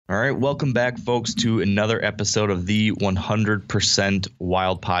All right, welcome back, folks, to another episode of the 100%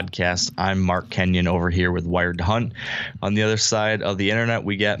 Wild Podcast. I'm Mark Kenyon over here with Wired to Hunt. On the other side of the internet,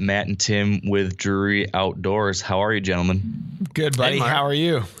 we got Matt and Tim with Drury Outdoors. How are you, gentlemen? Good, buddy. Hey, how are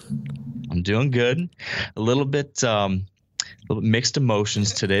you? I'm doing good. A little bit mixed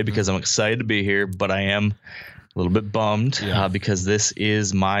emotions today because I'm excited to be here, but I am a little bit bummed because this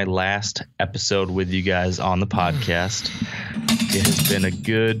is my last episode with you guys on the podcast. It has been a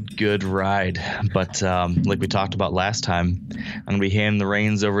good ride, but like we talked about last time, I'm gonna be handing the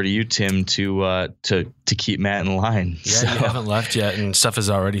reins over to you, Tim, to keep Matt in line. Yeah, so. You haven't left yet, and stuff is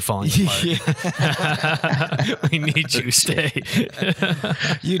already falling apart. We need you to stay.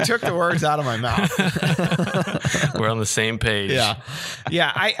 You took the words out of my mouth. We're on the same page. Yeah.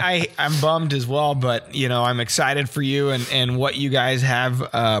 I'm bummed as well, but I'm excited for you and what you guys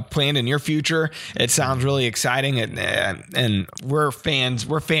have planned in your future. It sounds really exciting, and we're fans.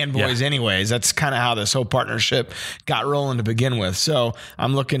 We're fanboys, anyways. That's kind of how this whole partnership got rolling to begin with. So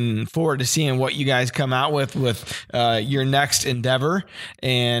I'm looking forward to seeing what you guys come out with your next endeavor,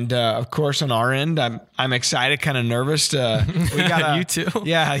 and of course on our end, I'm excited, kind of nervous. We gotta you too.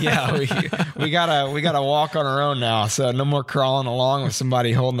 Yeah. We gotta walk on our own now. So no more crawling along with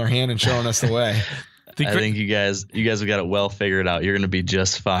somebody holding their hand and showing us the way. I think you guys have got it well figured out. You're going to be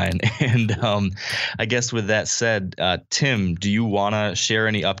just fine. And I guess with that said, Tim, do you want to share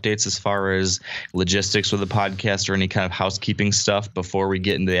any updates as far as logistics with the podcast or any kind of housekeeping stuff before we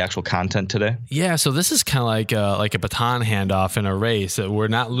get into the actual content today? Yeah, so this is kind of like a baton handoff in a race. We're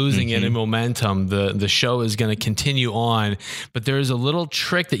not losing any momentum. The show is going to continue on, but there's a little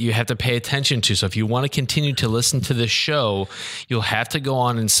trick that you have to pay attention to. So if you want to continue to listen to this show, you'll have to go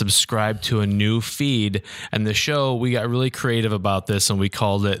on and subscribe to a new feed. And the show, we got really creative about this, and we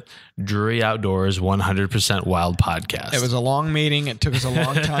called it Drury Outdoors 100% Wild Podcast. It was a long meeting. It took us a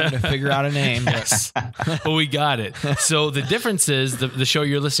long time to figure out a name. Yes, but we got it. So the difference is the show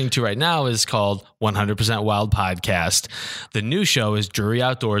you're listening to right now is called 100% Wild Podcast. The new show is Drury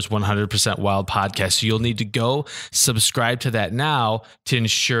Outdoors 100% Wild Podcast. So you'll need to go subscribe to that now to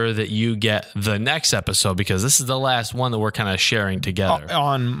ensure that you get the next episode, because this is the last one that we're kind of sharing together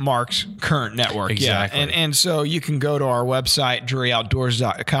on Mark's current network. Exactly. Yeah. And so you can go to our website,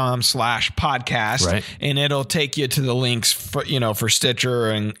 druryoutdoors.com/podcast, right, and it'll take you to the links for Stitcher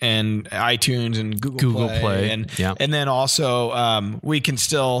and iTunes and Google Play. And then also we can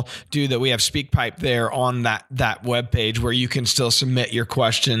still do that. We have SpeakPipe there on that webpage where you can still submit your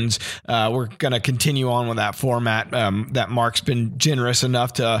questions. We're going to continue on with that format that Mark's been generous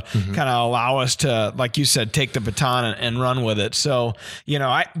enough to kind of allow us to, like you said, take the baton and run with it. So,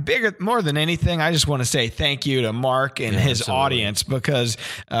 more than anything, I just want to say thank you to Mark and his audience, because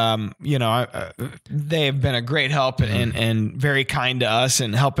they have been a great help and very kind to us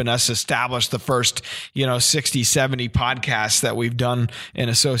and helping us establish the first 60, 70 podcasts that we've done in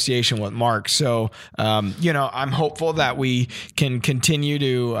association with Mark. So I'm hopeful that we can continue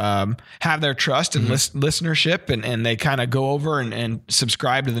to have their trust and listenership, and they kind of go over and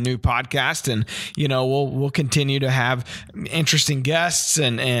subscribe to the new podcast, and we'll continue to have interesting guests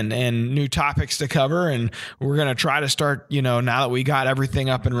and new topics to cover, and we're going to try to start now that we got everything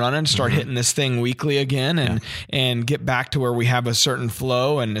up and running, start hitting this thing weekly again and get back to where we have a certain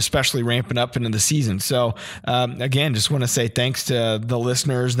flow, and especially ramping up into the season. So again, just want to say thanks to the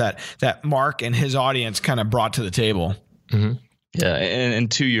listeners that Mark and his audience kind of brought to the table. Yeah,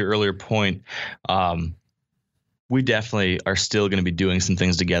 and to your earlier point, we definitely are still going to be doing some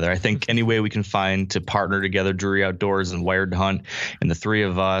things together. I think any way we can find to partner together, Drury Outdoors and Wired to Hunt, and the three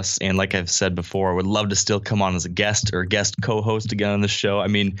of us, and like I've said before, would love to still come on as a guest or guest co-host again on the show. I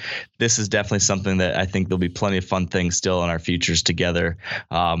mean, this is definitely something that I think there'll be plenty of fun things still in our futures together.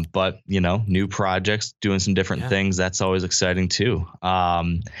 But new projects, doing some different things, that's always exciting too.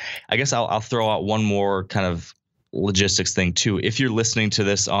 I guess I'll throw out one more kind of logistics thing too. If you're listening to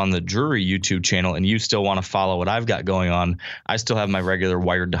this on the Drury YouTube channel and you still want to follow what I've got going on, I still have my regular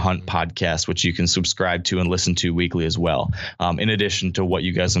Wired to Hunt podcast, which you can subscribe to and listen to weekly as well. In addition to what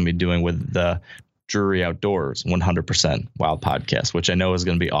you guys will be doing with the Drury Outdoors 100% Wild Podcast, which I know is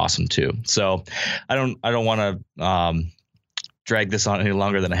going to be awesome too. So I don't want to drag this on any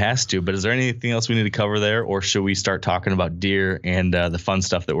longer than it has to, but is there anything else we need to cover there, or should we start talking about deer and the fun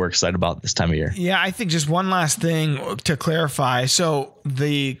stuff that we're excited about this time of year? Yeah, I think just one last thing to clarify. So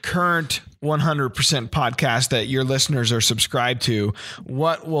the current 100% podcast that your listeners are subscribed to,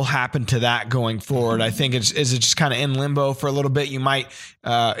 what will happen to that going forward? I think is it just kind of in limbo for a little bit? You might,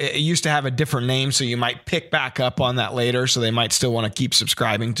 it used to have a different name, so you might pick back up on that later. So they might still want to keep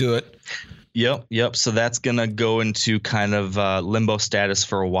subscribing to it. Yep. So that's going to go into kind of limbo status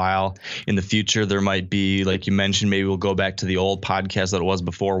for a while. In the future, there might be, like you mentioned, maybe we'll go back to the old podcast that it was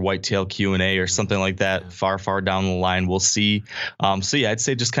before, Whitetail Q&A or something like that, far down the line. We'll see. So yeah, I'd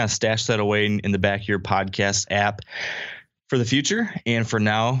say just kind of stash that away in the back of your podcast app for the future. And for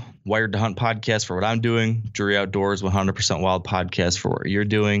now, Wired to Hunt podcast for what I'm doing, Drury Outdoors 100% Wild podcast for what you're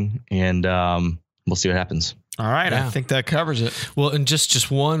doing. And we'll see what happens. All right, yeah. I think that covers it. Well, and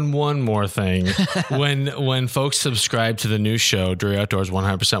just one more thing. when folks subscribe to the new show, Drury Outdoors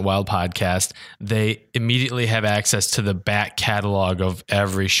 100% Wild podcast, they immediately have access to the back catalog of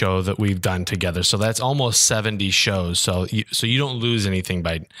every show that we've done together. So that's almost 70 shows. So you don't lose anything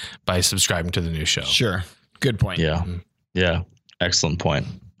by subscribing to the new show. Sure. Good point. Yeah. Yeah. Excellent point.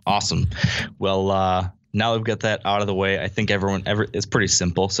 Awesome. Well, now we've got that out of the way. I think it's pretty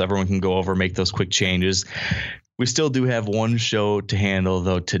simple, so everyone can go over, make those quick changes. We still do have one show to handle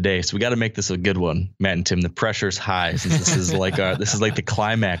though today, so we got to make this a good one, Matt and Tim. The pressure's high since this is like the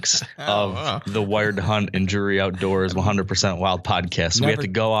climax of the Wired to Hunt and Drury Outdoors 100% Wild podcast. So we have to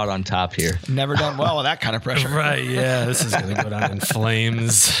go out on top here. Never done well with that kind of pressure, right? Yeah, this is going to go down in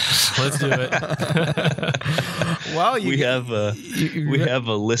flames. Let's do it. Well, we have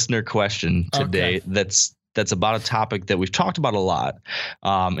a listener question today that's about a topic that we've talked about a lot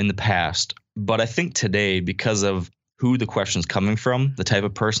in the past. But I think today, because of who the question's coming from, the type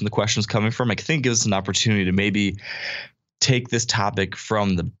of person the question's coming from, I think it gives us an opportunity to maybe take this topic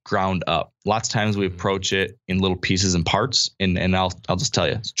from the ground up. Lots of times we approach it in little pieces and parts, and I'll just tell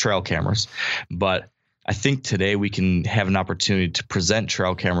you, it's trail cameras. But I think today we can have an opportunity to present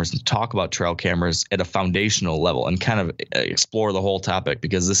trail cameras and talk about trail cameras at a foundational level and kind of explore the whole topic,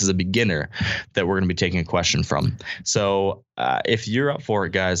 because this is a beginner that we're going to be taking a question from. So if you're up for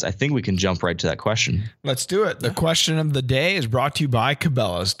it, guys, I think we can jump right to that question. Let's do it. The question of the day is brought to you by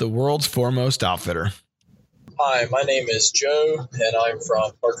Cabela's, the world's foremost outfitter. Hi, my name is Joe, and I'm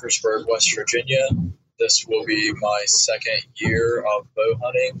from Parkersburg, West Virginia. This will be my second year of bow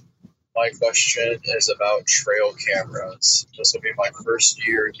hunting. My question is about trail cameras. This will be my first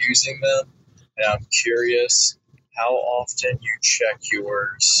year using them, and I'm curious how often you check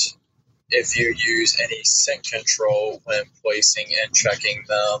yours, if you use any scent control when placing and checking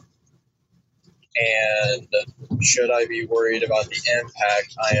them, and should I be worried about the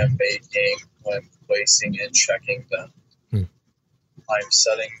impact I am making when placing and checking them. I'm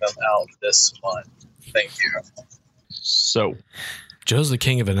setting them out this month. Thank you. So Joe's the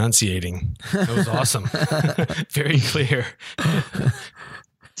king of enunciating. That was awesome. Very clear.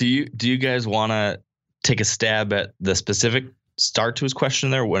 Do you guys want to take a stab at the specific start to his question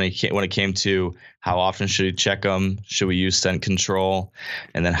there when it came to how often should he check them? Should we use scent control?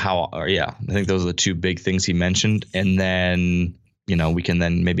 And then I think those are the two big things he mentioned. And then, we can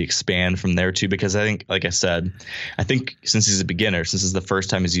then maybe expand from there too, because I think, like I said, since he's a beginner, since it's the first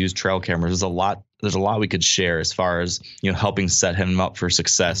time he's used trail cameras, there's a lot we could share as far as, helping set him up for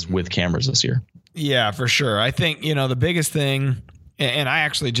success with cameras this year. Yeah, for sure. I think, the biggest thing, and I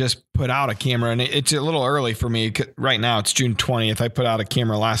actually just put out a camera, and it's a little early for me. Right now it's June 20th. I put out a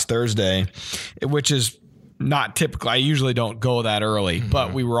camera last Thursday, which is not typical. I usually don't go that early,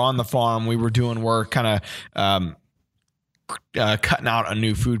 but we were on the farm. We were doing work, kind of, cutting out a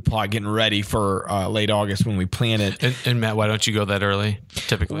new food plot, getting ready for late August when we plant it. And Matt, why don't you go that early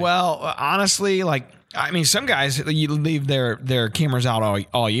typically? Well, honestly, some guys, you leave their cameras out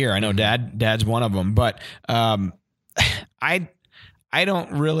all year. I know Dad's one of them, but I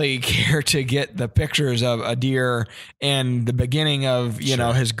don't really care to get the pictures of a deer and the beginning of,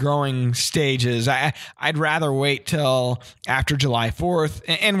 his growing stages. I'd rather wait till after July 4th,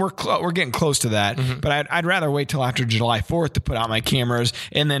 and we're getting close to that, but I'd rather wait till after July 4th to put out my cameras.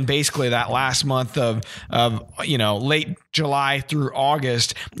 And then basically that last month of late July through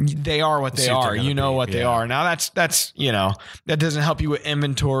August, they are what they are. They are. Now that's that doesn't help you with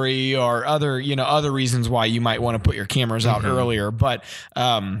inventory or other reasons why you might want to put your cameras out earlier. But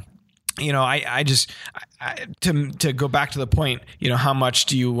I just to go back to the point, how much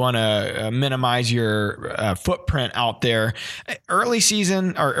do you want to minimize your footprint out there? Early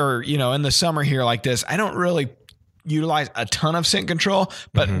season or in the summer here like this, I don't really utilize a ton of scent control,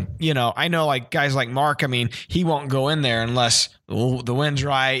 but I know like guys like Mark, he won't go in there unless the wind's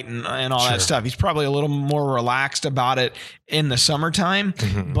right and all Sure. that stuff. He's probably a little more relaxed about it in the summertime,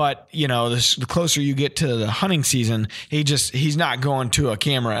 but the closer you get to the hunting season, he's not going to a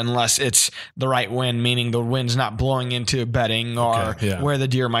camera unless it's the right wind, meaning the wind's not blowing into bedding or where the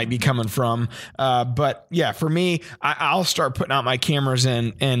deer might be coming from. But yeah, for me, I'll start putting out my cameras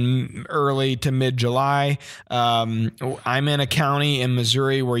in early to mid July. I'm in a county in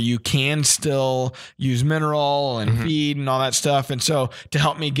Missouri where you can still use mineral and feed and all that stuff. And so to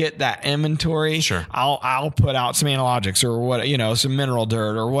help me get that inventory, I'll put out some analogics or some mineral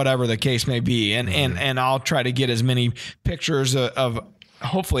dirt or whatever the case may be. And I'll try to get as many pictures of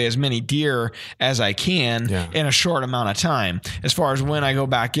hopefully as many deer as I can in a short amount of time. As far as when I go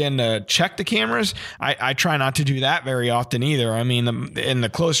back in to check the cameras, I try not to do that very often either. I mean,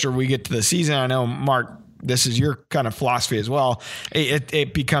 the closer we get to the season, I know, Mark, this is your kind of philosophy as well.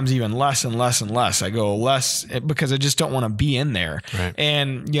 It becomes even less and less and less. I go less because I just don't want to be in there. Right.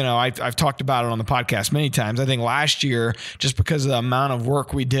 And, I've talked about it on the podcast many times. I think last year, just because of the amount of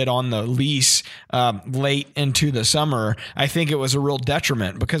work we did on the lease late into the summer, I think it was a real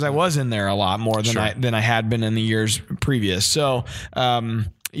detriment because I was in there a lot more than I had been in the years previous. So,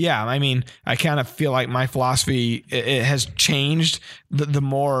 yeah, I mean, I kind of feel like my philosophy, it has changed the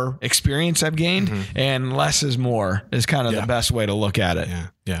more experience I've gained, and less is more is kind of the best way to look at it.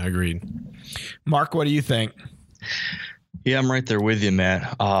 Yeah, agreed. Mark, what do you think? Yeah, I'm right there with you,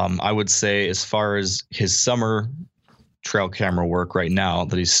 Matt. I would say as far as his summer trail camera work right now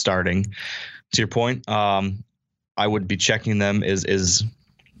that he's starting, to your point, I would be checking them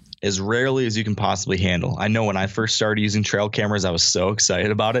as rarely as you can possibly handle. I know when I first started using trail cameras, I was so excited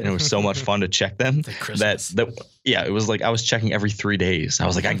about it, and it was so much fun to check them. It was like I was checking every 3 days. I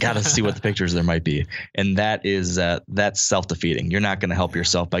was like, I got to see what the pictures there might be. And that's self-defeating. You're not going to help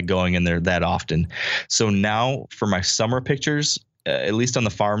yourself by going in there that often. So now for my summer pictures, at least on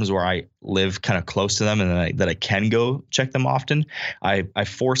the farms where I live kind of close to them and that I can go check them often, I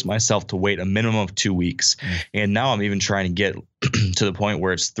force myself to wait a minimum of 2 weeks. And now I'm even trying to get to the point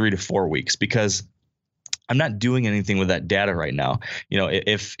where it's 3 to 4 weeks because I'm not doing anything with that data right now.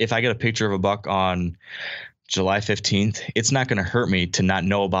 If I get a picture of a buck on July 15th, it's not going to hurt me to not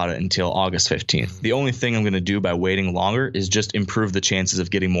know about it until August 15th. The only thing I'm going to do by waiting longer is just improve the chances of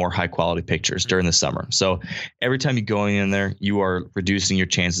getting more high quality pictures during the summer. So every time you go in there, you are reducing your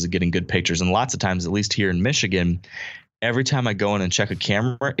chances of getting good pictures. And lots of times, at least here in Michigan, every time I go in and check a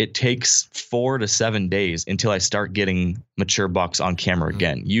camera, it takes 4 to 7 days until I start getting mature bucks on camera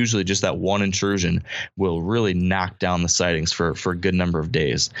again. Usually just that one intrusion will really knock down the sightings for a good number of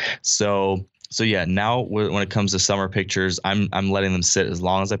days. So yeah, now when it comes to summer pictures, I'm letting them sit as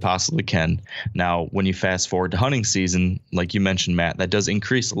long as I possibly can. Now, when you fast forward to hunting season, like you mentioned, Matt, that does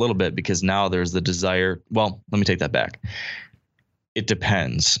increase a little bit because now there's the desire. Well, let me take that back. It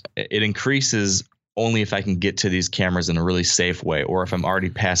depends. It increases only if I can get to these cameras in a really safe way, or if I'm already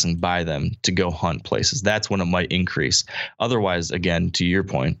passing by them to go hunt places. That's when it might increase. Otherwise, again, to your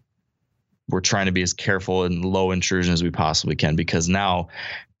point, we're trying to be as careful and low intrusion as we possibly can, because now,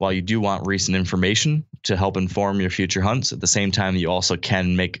 while you do want recent information to help inform your future hunts, at the same time, you also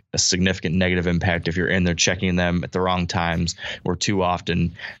can make a significant negative impact if you're in there checking them at the wrong times or too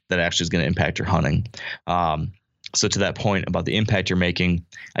often. That actually is going to impact your hunting. So to that point about the impact you're making,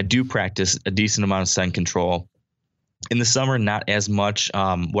 I do practice a decent amount of scent control. In the summer, not as much.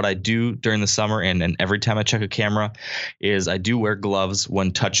 What I do during the summer and every time I check a camera is I do wear gloves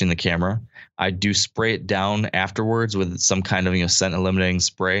when touching the camera. I do spray it down afterwards with some kind of scent eliminating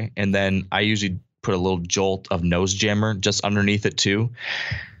spray. And then I usually put a little jolt of nose jammer just underneath it too.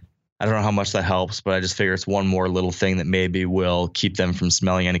 I don't know how much that helps, but I just figure it's one more little thing that maybe will keep them from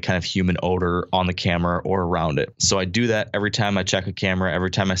smelling any kind of human odor on the camera or around it. So I do that every time I check a camera, every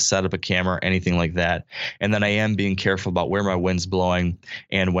time I set up a camera, anything like that. And then I am being careful about where my wind's blowing.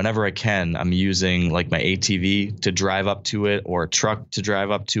 And whenever I can, I'm using like my ATV to drive up to it or a truck to drive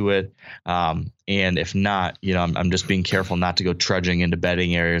up to it. And if not, I'm just being careful not to go trudging into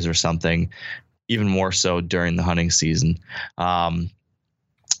bedding areas or something, even more so during the hunting season.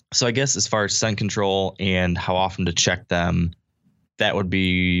 So I guess as far as scent control and how often to check them, that would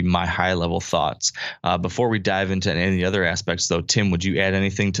be my high level thoughts. Before we dive into any of the other aspects, though, Tim, would you add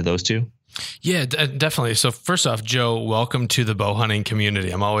anything to those two? Yeah, definitely. So first off, Joe, welcome to the bow hunting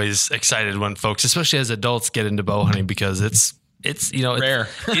community. I'm always excited when folks, especially as adults, get into bow hunting because it's rare.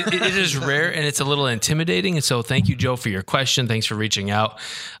 It is rare and it's a little intimidating. And so thank you, Joe, for your question. Thanks for reaching out.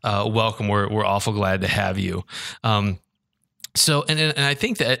 Welcome. We're awful glad to have you. So, and I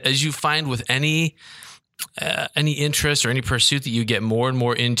think that as you find with any interest or any pursuit that you get more and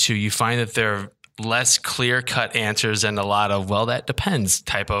more into, you find that there less clear-cut answers and a lot of, well, that depends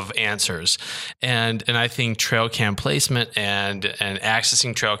type of answers. And I think trail cam placement and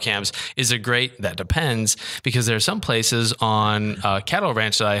accessing trail cams is a great that depends, because there are some places on cattle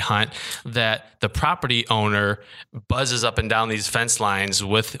ranch that I hunt that the property owner buzzes up and down these fence lines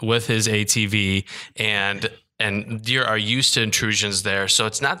with his ATV, and deer are used to intrusions there. So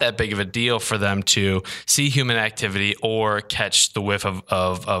it's not that big of a deal for them to see human activity or catch the whiff of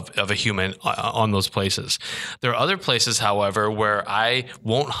a human on those places. There are other places, however, where I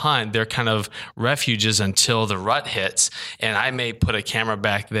won't hunt. They're kind of refuges until the rut hits. And I may put a camera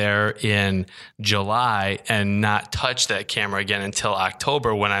back there in July and not touch that camera again until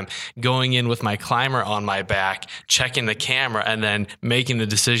October, when I'm going in with my climber on my back, checking the camera, and then making the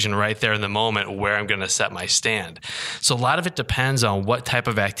decision right there in the moment where I'm going to set my stand. So a lot of it depends on what type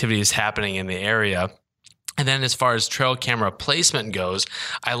of activity is happening in the area. And then as far as trail camera placement goes,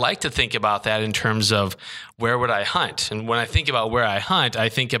 I like to think about that in terms of where would I hunt? And when I think about where I hunt, I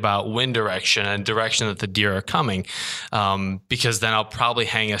think about wind direction and direction that the deer are coming, because then I'll probably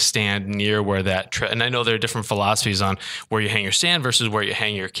hang a stand near where and I know there are different philosophies on where you hang your stand versus where you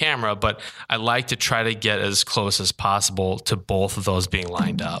hang your camera, but I like to try to get as close as possible to both of those being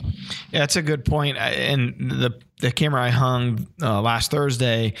lined up. Yeah, that's a good point. And the camera I hung last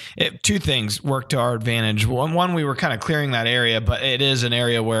Thursday, two things worked to our advantage. One, we were kind of clearing that area, but it is an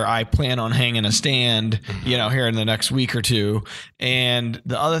area where I plan on hanging a stand, here in the next week or two. And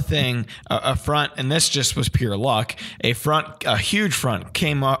the other thing, a front, and this just was pure luck, a huge front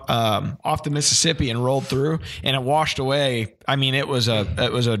came off the Mississippi and rolled through, and it washed away. I mean, it was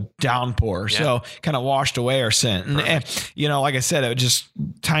a downpour, so kind of washed away our scent. And like I said, it just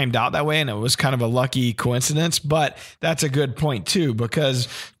timed out that way, and it was kind of a lucky coincidence. But that's a good point too, because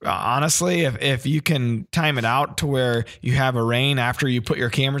honestly, if you can time it out to where you have a rain after you put your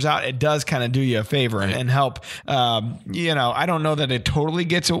cameras out, it does kind of do you a favor and help. I don't know that it totally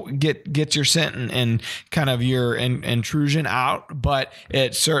gets your scent and kind of your intrusion out, but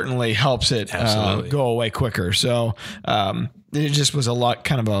it certainly helps it go away quicker. So it just was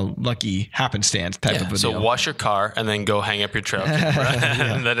kind of a lucky happenstance type of a deal. So wash your car and then go hang up your trail camera,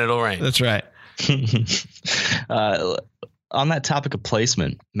 and then it'll rain. That's right. On that topic of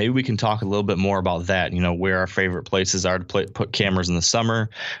placement, maybe we can talk a little bit more about that, where our favorite places are to put cameras in the summer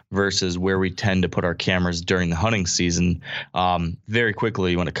versus where we tend to put our cameras during the hunting season. Very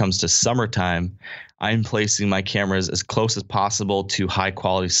quickly, when it comes to summertime, I'm placing my cameras as close as possible to high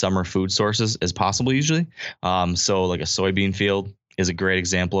quality summer food sources as possible usually. So like a soybean field is a great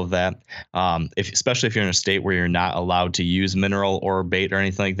example of that. Especially if you're in a state where you're not allowed to use mineral or bait or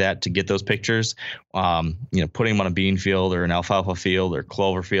anything like that to get those pictures, putting them on a bean field or an alfalfa field or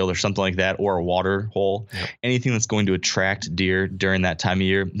clover field or something like that, or a water hole, anything that's going to attract deer during that time of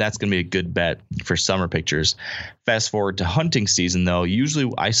year, that's going to be a good bet for summer pictures. Fast forward to hunting season though,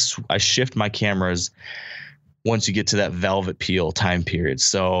 usually I shift my cameras once you get to that velvet peel time period.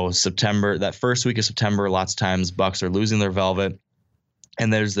 So September, that first week of September, lots of times bucks are losing their velvet.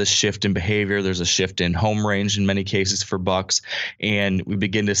 And there's this shift in behavior. There's a shift in home range in many cases for bucks. And we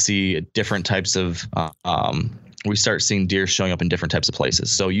begin to see different types of we start seeing deer showing up in different types of places.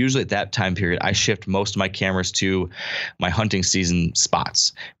 So usually at that time period, I shift most of my cameras to my hunting season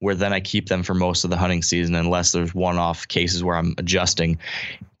spots, where then I keep them for most of the hunting season unless there's one-off cases where I'm adjusting.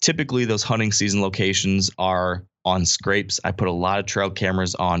 Typically, those hunting season locations are on scrapes. I put a lot of trail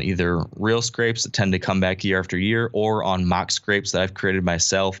cameras on either real scrapes that tend to come back year after year, or on mock scrapes that I've created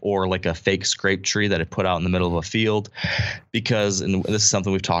myself, or like a fake scrape tree that I put out in the middle of a field. Because, and this is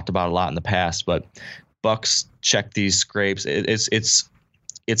something we've talked about a lot in the past, but bucks check these scrapes.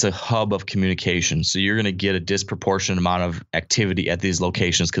 It's a hub of communication. So you're going to get a disproportionate amount of activity at these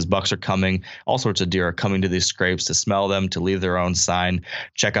locations because bucks are coming, all sorts of deer are coming to these scrapes to smell them, to leave their own sign,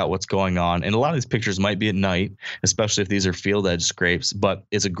 check out what's going on. And a lot of these pictures might be at night, especially if these are field edge scrapes, but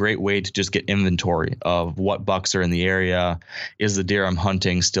it's a great way to just get inventory of what bucks are in the area. Is the deer I'm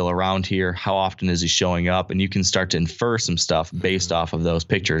hunting still around here? How often is he showing up? And you can start to infer some stuff based off of those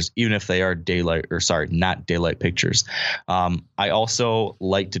pictures, even if they are not daylight pictures. I also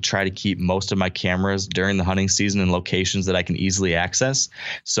like to try to keep most of my cameras during the hunting season in locations that I can easily access.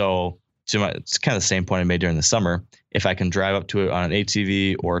 So it's kind of the same point I made during the summer. If I can drive up to it on an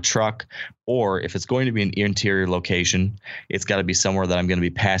ATV or a truck, or if it's going to be an interior location, it's got to be somewhere that I'm going to be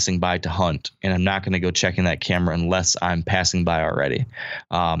passing by to hunt. And I'm not going to go checking that camera unless I'm passing by already.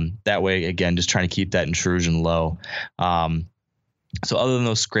 That way, again, just trying to keep that intrusion low. So other than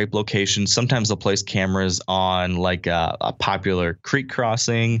those scrape locations, sometimes they'll place cameras on like a popular creek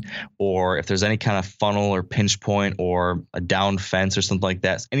crossing, or if there's any kind of funnel or pinch point or a downed fence or something like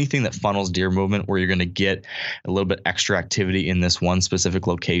that, anything that funnels deer movement where you're going to get a little bit extra activity in this one specific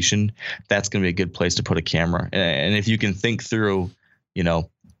location, that's going to be a good place to put a camera. And if you can think through,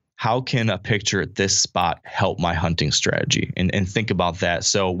 how can a picture at this spot help my hunting strategy? And think about that.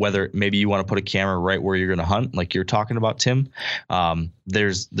 So whether maybe you want to put a camera right where you're going to hunt, like you're talking about, Tim,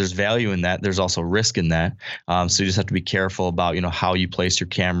 there's value in that. There's also risk in that. So you just have to be careful about, how you place your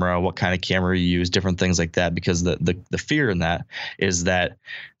camera, what kind of camera you use, different things like that, because the fear in that is that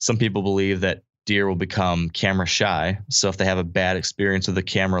some people believe that deer will become camera shy. So if they have a bad experience with the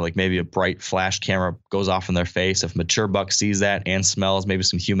camera, like maybe a bright flash camera goes off in their face, if a mature buck sees that and smells maybe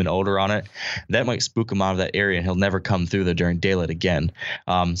some human odor on it, that might spook him out of that area and he'll never come through there during daylight again.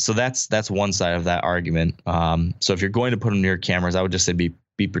 So that's one side of that argument. So if you're going to put them near cameras, I would just say be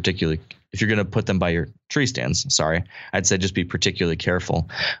particularly, if you're going to put them by your tree stands, I'd say just be particularly careful.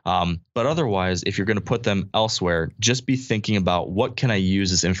 But otherwise, if you're going to put them elsewhere, just be thinking about what can I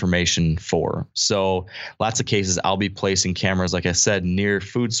use this information for? So lots of cases, I'll be placing cameras, like I said, near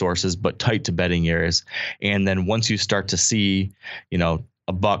food sources, but tight to bedding areas. And then once you start to see,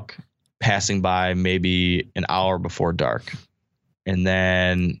 a buck passing by maybe an hour before dark, and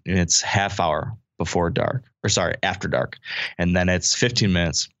then it's half hour after dark, and then it's 15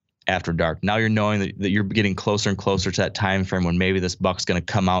 minutes after dark. Now you're knowing that you're getting closer and closer to that time frame when maybe this buck's going to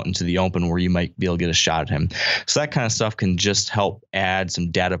come out into the open where you might be able to get a shot at him. So that kind of stuff can just help add some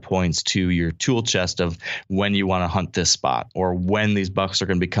data points to your tool chest of when you want to hunt this spot, or when these bucks are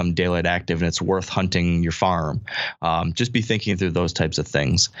going to become daylight active and it's worth hunting your farm. Just be thinking through those types of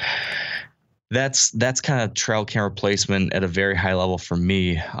things. That's kind of trail camera placement at a very high level for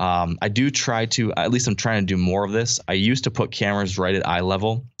me. I do try to, at least I'm trying to do more of this. I used to put cameras right at eye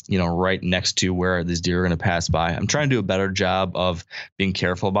level, right next to where these deer are going to pass by. I'm trying to do a better job of being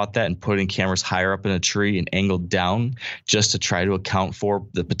careful about that and putting cameras higher up in a tree and angled down, just to try to account for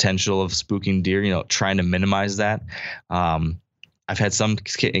the potential of spooking deer, trying to minimize that. I've had some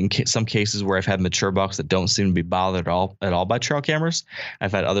cases where I've had mature bucks that don't seem to be bothered at all by trail cameras.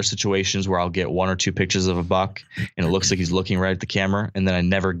 I've had other situations where I'll get one or two pictures of a buck and it looks like he's looking right at the camera, and then I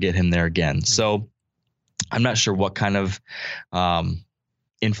never get him there again. So I'm not sure what kind of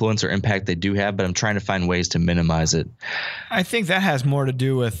influence or impact they do have, but I'm trying to find ways to minimize it. I think that has more to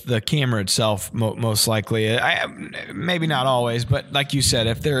do with the camera itself, most likely. Maybe not always, but like you said,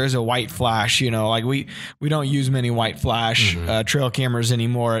 if there is a white flash, like we don't use many white flash trail cameras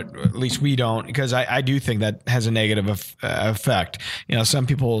anymore. At least we don't, because I do think that has a negative effect. Some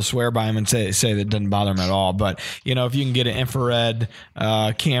people will swear by them and say that doesn't bother them at all. But if you can get an infrared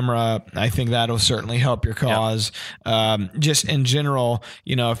camera, I think that'll certainly help your cause. Yep. Just in general,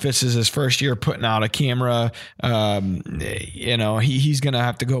 if this is his first year putting out a camera, he's going to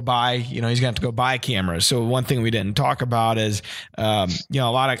have to go buy, he's going to have to go buy cameras. So one thing we didn't talk about is, I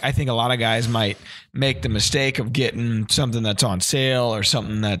think a lot of guys might make the mistake of getting something that's on sale or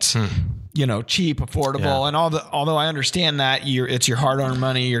something that's, cheap, affordable. Yeah. And although I understand that it's your hard-earned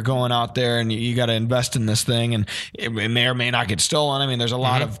money, you're going out there and you got to invest in this thing, and it may or may not get stolen. I mean, there's a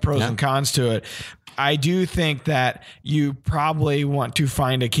lot of pros and cons to it. I do think that you probably want to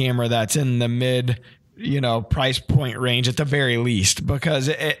find a camera that's in the mid, price point range at the very least, because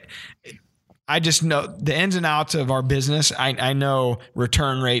I just know the ins and outs of our business. I know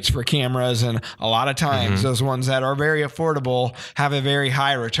return rates for cameras, and a lot of times those ones that are very affordable have a very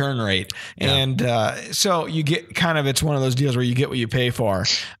high return rate. Yeah. And so you get it's one of those deals where you get what you pay for.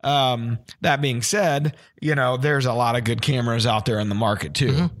 That being said, there's a lot of good cameras out there in the market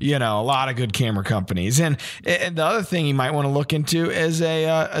too. A lot of good camera companies. And the other thing you might want to look into is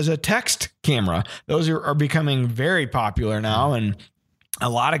a text camera. Those are becoming very popular now, and a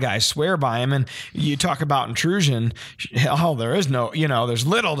lot of guys swear by them. And you talk about intrusion. Hell, there is no, there's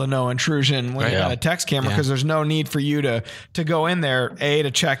little to no intrusion when you got a text camera, because there's no need for you to go in there, to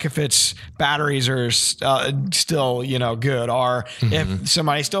check if its batteries are still, good, or if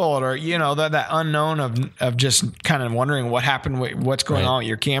somebody stole it, or, that unknown of just kind of wondering what happened, what's going on with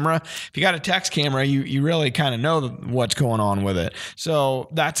your camera. If you got a text camera, you really kind of know what's going on with it. So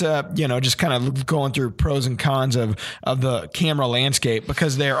that's just kind of going through pros and cons of the camera landscape,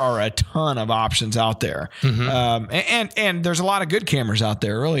 because there are a ton of options out there. And there's a lot of good cameras out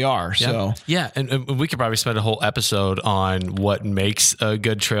there, really are. So and we could probably spend a whole episode on what makes a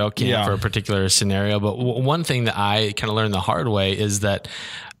good trail cam for a particular scenario. But one thing that I kind of learned the hard way is that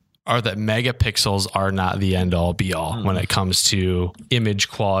megapixels are not the end all be all when it comes to image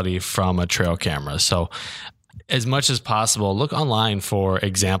quality from a trail camera. So as much as possible, look online for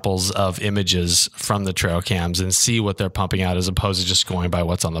examples of images from the trail cams and see what they're pumping out as opposed to just going by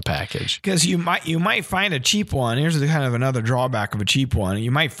what's on the package. Because you might find a cheap one. Here's the kind of another drawback of a cheap one.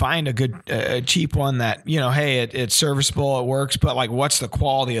 You might find a good cheap one that, hey, it's serviceable, it works, but like, what's the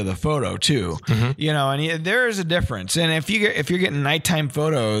quality of the photo too? And there is a difference. And if you're getting nighttime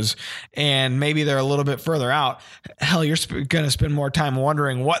photos and maybe they're a little bit further out, hell, you're going to spend more time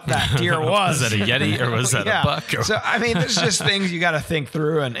wondering what that deer was. Was that a Yeti or was that a buck? So, I mean, there's just things you got to think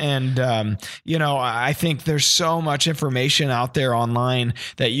through. And I think there's so much information out there online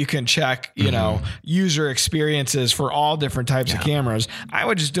that you can check, user experiences for all different types of cameras. I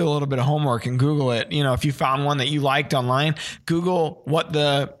would just do a little bit of homework and Google it. If you found one that you liked online, Google what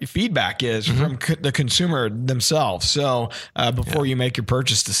the feedback is from the consumer themselves. So before you make your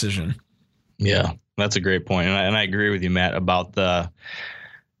purchase decision. Yeah, that's a great point. And I agree with you, Matt, about the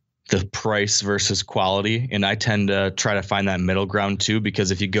price versus quality. And I tend to try to find that middle ground too,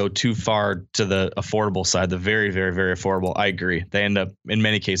 because if you go too far to the affordable side, the very, very, very affordable, I agree. They end up, in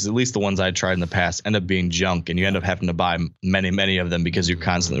many cases, at least the ones I tried in the past, end up being junk, and you end up having to buy many, many of them because you're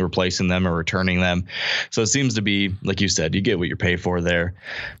constantly replacing them or returning them. So it seems to be, like you said, you get what you pay for there.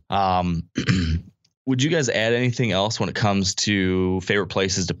 Would you guys add anything else when it comes to favorite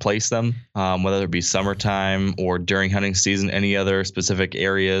places to place them, whether it be summertime or during hunting season? Any other specific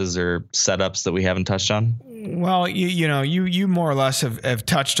areas or setups that we haven't touched on? Well, you more or less have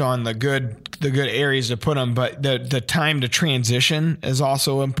touched on the good areas to put them, but the time to transition is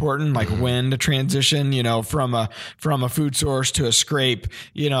also important, like when to transition, from a food source to a scrape,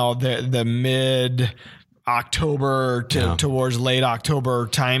 the mid October towards late October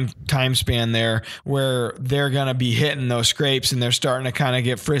time span there, where they're going to be hitting those scrapes and they're starting to kind of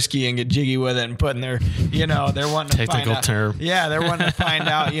get frisky and get jiggy with it and putting their, they're wanting to technical find out, term. Yeah, they're wanting to find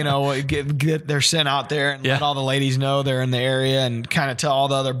out, get their scent out there and let all the ladies know they're in the area and kind of tell all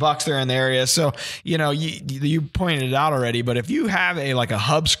the other bucks they're in the area. So, you pointed it out already, but if you have a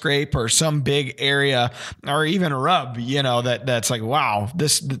hub scrape or some big area or even a rub, that's like, wow,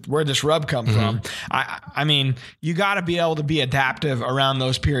 where this rub come from. I mean, you got to be able to be adaptive around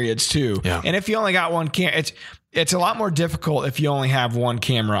those periods too. Yeah. And if you only got one camera, it's a lot more difficult if you only have one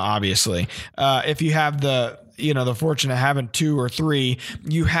camera, obviously. If you have the fortune of having two or three,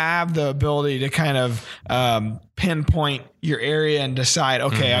 you have the ability to kind of pinpoint your area and decide,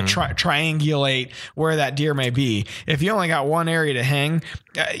 okay, I triangulate where that deer may be. If you only got one area to hang,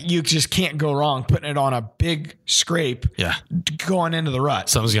 you just can't go wrong putting it on a big scrape going into the rut.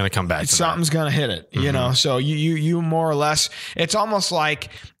 Something's going to come back. Something's going to hit it, so you more or less, it's almost like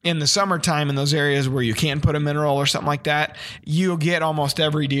in the summertime in those areas where you can put a mineral or something like that, you'll get almost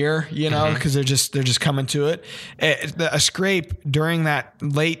every deer, because they're just coming to it. A scrape during that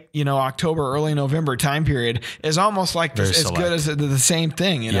late, October, early November time period is almost like as good as the same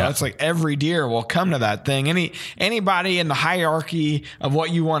thing. It's like every deer will come to that thing. Anybody in the hierarchy of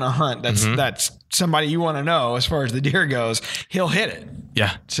what you want to hunt, that's somebody you want to know as far as the deer goes, he'll hit it.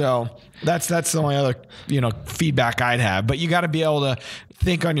 Yeah. So that's the only other, feedback I'd have, but you got to be able to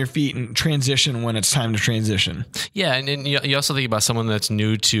think on your feet and transition when it's time to transition. Yeah. And you also think about someone that's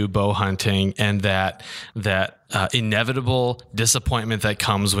new to bow hunting and that inevitable disappointment that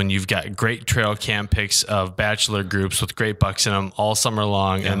comes when you've got great trail cam pics of bachelor groups with great bucks in them all summer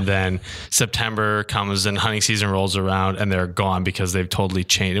long. Yeah. And then September comes and hunting season rolls around and they're gone because they've totally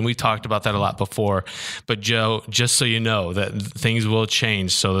changed. And we talked about that a lot before, but Joe, just so you know that things will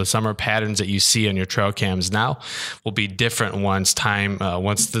change. So the summer patterns that you see on your trail cams now will be different once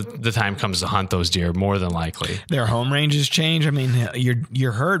the time comes to hunt those deer, more than likely. Their home ranges change. I mean,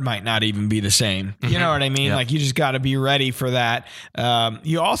 your herd might not even be the same. You know what I mean? Yeah. Like, you just got to be ready for that.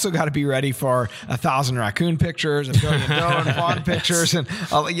 You also got to be ready for 1,000 raccoon pictures, 1 billion doe and fawn pictures, and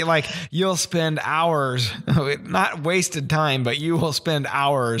you'll spend hours, not wasted time, but you will spend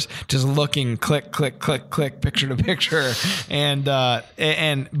hours just looking, click, click, click, click, picture to picture,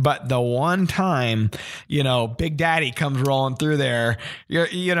 but the one time, Big Daddy comes rolling through there,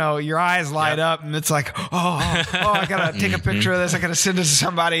 your eyes light up, and it's like, I gotta take a picture of this. I gotta send it to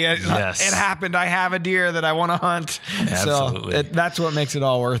somebody. It happened. I have a deer that I want to hunt. Absolutely. So that's what makes it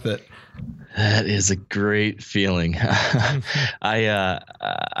all worth it. That is a great feeling. I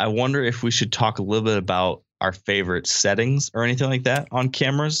wonder if we should talk a little bit about our favorite settings or anything like that on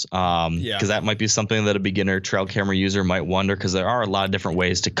cameras. Because that might be something that a beginner trail camera user might wonder, because there are a lot of different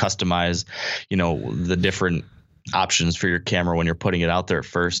ways to customize, the different options for your camera when you're putting it out there at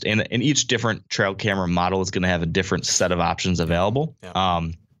first. And each different trail camera model is going to have a different set of options available. Yeah.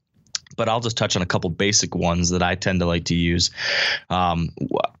 But I'll just touch on a couple basic ones that I tend to like to use.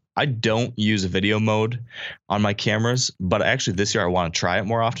 I don't use video mode on my cameras, but actually this year I want to try it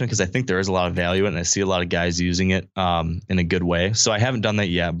more often because I think there is a lot of value in it, and I see a lot of guys using it in a good way. So I haven't done that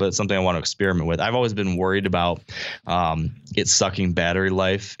yet, but it's something I want to experiment with. I've always been worried about it sucking battery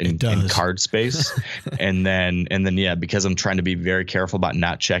life in card space, and then yeah, because I'm trying to be very careful about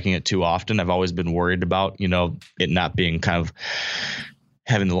not checking it too often. I've always been worried about it not being kind of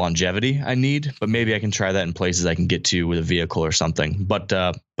having the longevity I need, but maybe I can try that in places I can get to with a vehicle or something. But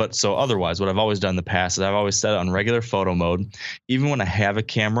so otherwise, what I've always done in the past is I've always set it on regular photo mode. Even when I have a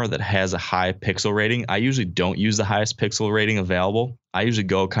camera that has a high pixel rating, I usually don't use the highest pixel rating available. I usually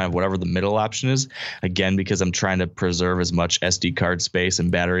go kind of whatever the middle option is, again, because I'm trying to preserve as much SD card space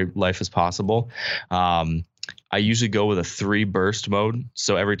and battery life as possible. I usually go with a 3 burst mode.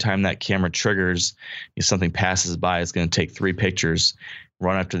 So every time that camera triggers, if something passes by, it's going to take 3 pictures,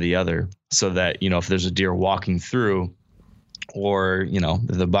 run after the other, so that, if there's a deer walking through, or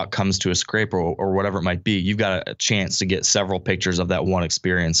the buck comes to a scrape or whatever it might be, you've got a chance to get several pictures of that one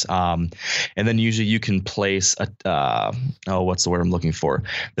experience. And then usually you can place what's the word I'm looking for?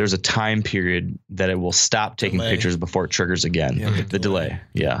 There's a time period that it will stop taking pictures before it triggers again. Yeah, the delay.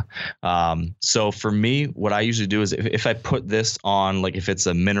 Yeah. So for me, what I usually do is if I put this on, like if it's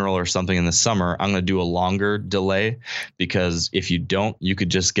a mineral or something in the summer, I'm going to do a longer delay, because if you don't, you could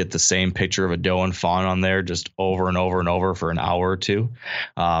just get the same picture of a doe and fawn on there just over and over and over for an hour or two.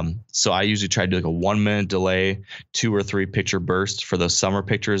 So I usually try to do like a 1 minute delay, 2 or 3 picture bursts for those summer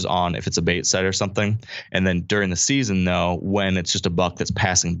pictures on if it's a bait site or something. And then during the season, though, when it's just a buck that's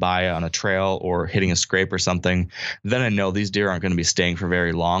passing by on a trail or hitting a scrape or something, then I know these deer aren't going to be staying for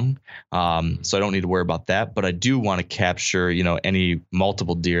very long. So I don't need to worry about that. But I do want to capture, any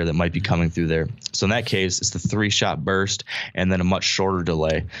multiple deer that might be coming through there. So in that case, it's the 3-shot burst and then a much shorter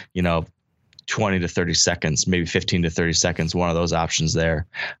delay, 20 to 30 seconds, maybe 15 to 30 seconds, one of those options there.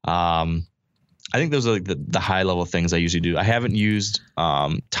 I think those are like the high level things I usually do. I haven't used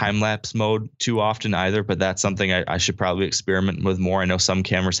time lapse mode too often either, but that's something I should probably experiment with more. I know some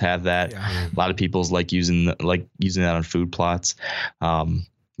cameras have that. Yeah. A lot of people's like using that on food plots.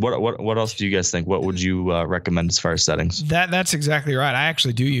 What else do you guys think? What would you recommend as far as settings? That's exactly right. I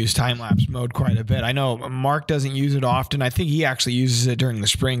actually do use time-lapse mode quite a bit. I know Mark doesn't use it often. I think he actually uses it during the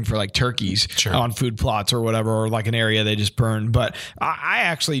spring for like turkeys on food plots or whatever, or like an area they just burned. But I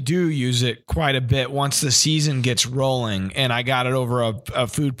actually do use it quite a bit once the season gets rolling and I got it over a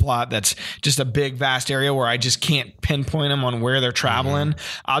food plot that's just a big, vast area where I just can't pinpoint them on where they're traveling.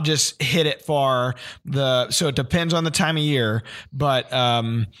 Mm-hmm. I'll just hit it so it depends on the time of year, but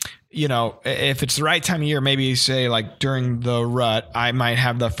if it's the right time of year, maybe say like during the rut, I might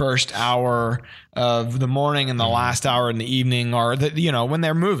have the first hour of the morning and the last hour in the evening, or when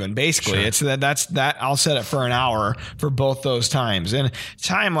they're moving, basically. It's that's I'll set it for an hour for both those times. And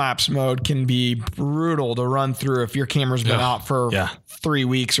time lapse mode can be brutal to run through if your camera's been out for 3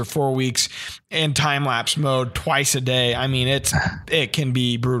 weeks or 4 weeks in time lapse mode twice a day. I mean, it can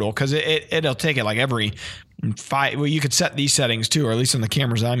be brutal because it'll take it like every 5. Well, you could set these settings too, or at least on the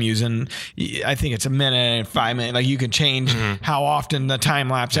cameras I'm using. I think it's a minute and 5 minutes. Like you can change how often the time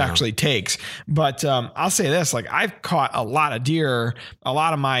lapse actually takes. But I'll say this: like I've caught a lot of deer, a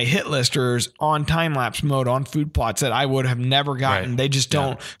lot of my hit listers on time lapse mode on food plots that I would have never gotten. Right. They just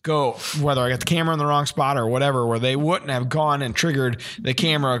don't go, whether I got the camera in the wrong spot or whatever, where they wouldn't have gone and triggered the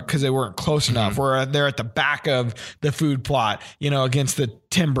camera because they weren't close enough. Where they're at the back of the food plot, against the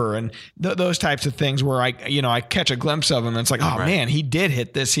timber and those types of things where I catch a glimpse of him and it's like, oh man, he did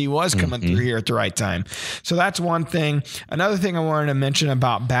hit this. He was coming through here at the right time. So that's one thing. Another thing I wanted to mention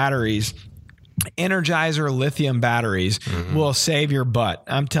about batteries, Energizer lithium batteries will save your butt.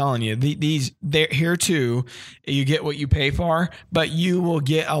 I'm telling you, they're here too. You get what you pay for, but you will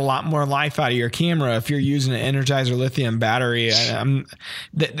get a lot more life out of your camera if you're using an Energizer lithium battery.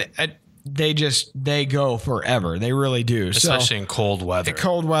 They go forever. They really do. Especially in cold weather.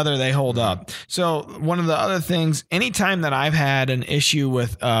 Cold weather, they hold up. So one of the other things, anytime that I've had an issue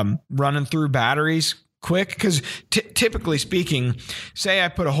with running through batteries quick, because typically speaking, say I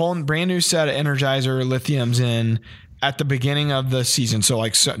put a whole brand new set of Energizer lithiums in at the beginning of the season, so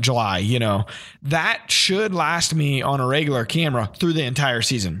like July, that should last me on a regular camera through the entire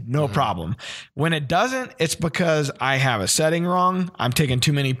season, no problem. When it doesn't, it's because I have a setting wrong, I'm taking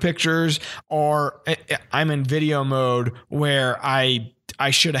too many pictures, or I'm in video mode where I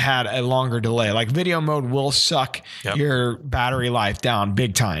should have had a longer delay. Like video mode will suck your battery life down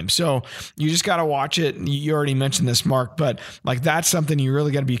big time. So you just got to watch it. You already mentioned this, Mark, but like that's something you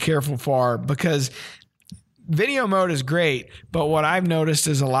really got to be careful for, because video mode is great, but what I've noticed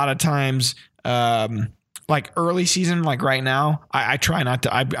is a lot of times, like early season, like right now, I try not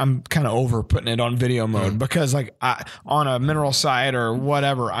to, I'm kind of over putting it on video mode because like on a mineral site or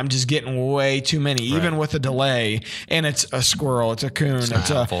whatever, I'm just getting way too many, even with a delay, and it's a squirrel, it's a coon,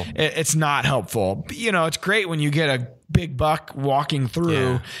 it's not helpful. You know, it's great when you get a big buck walking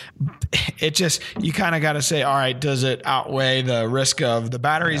through. It just, you kind of got to say, all right, does it outweigh the risk of the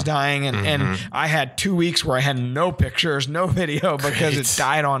batteries dying? And I had 2 weeks where I had no pictures, no video because it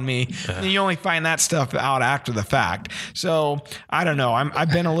died on me. And you only find that stuff out after the fact. So I don't know.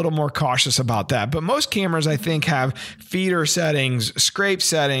 I've been a little more cautious about that, but most cameras I think have feeder settings, scrape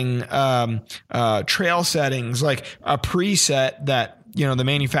setting, trail settings, like a preset that, you know, the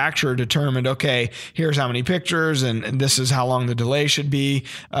manufacturer determined, okay, here's how many pictures and this is how long the delay should be.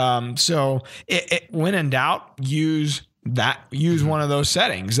 So when in doubt, use one of those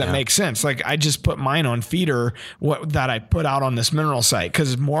settings that makes sense. Like I just put mine on feeder that I put out on this mineral site,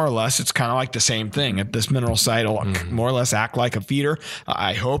 because more or less it's kind of like the same thing. At this mineral site will more or less act like a feeder.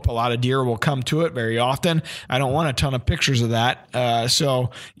 I hope a lot of deer will come to it very often. I don't want a ton of pictures of that. So,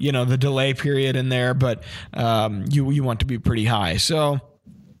 you know, the delay period in there, but you want to be pretty high. So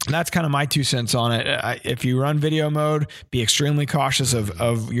that's kind of my 2 cents on it. If you run video mode, be extremely cautious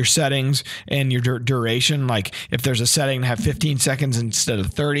of your settings and your duration. Like if there's a setting to have 15 seconds instead of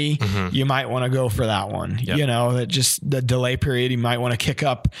 30, you might want to go for that one. You know, that just the delay period, you might want to kick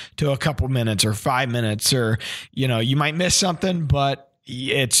up to a couple minutes or 5 minutes, or, you know, you might miss something, but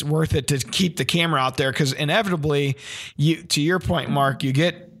it's worth it to keep the camera out there, because inevitably, to your point, Mark, you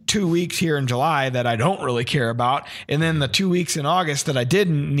get 2 weeks here in July that I don't really care about, and then the 2 weeks in August that I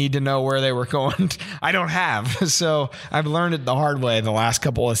didn't need to know where they were going, I don't have. So I've learned it the hard way the last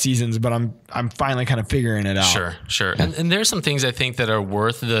couple of seasons, but I'm finally kind of figuring it out. Sure. And there's some things I think that are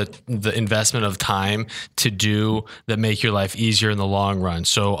worth the investment of time to do that make your life easier in the long run.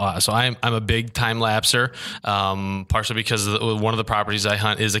 So I'm a big time lapser, partially because one of the properties I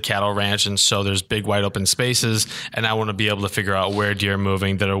hunt is a cattle ranch, and so there's big wide open spaces, and I want to be able to figure out where deer are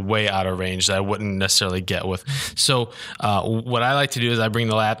moving that are way out of range that I wouldn't necessarily get with. So what I like to do is I bring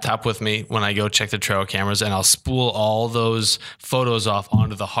the laptop with me when I go check the trail cameras, and I'll spool all those photos off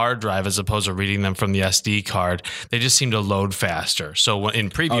onto the hard drive as opposed to reading them from the SD card. They just seem to load faster. So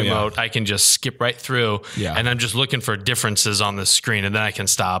in preview mode, I can just skip right through, and I'm just looking for differences on the screen, and then I can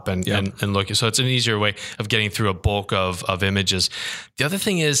stop and look. So it's an easier way of getting through a bulk of images. The other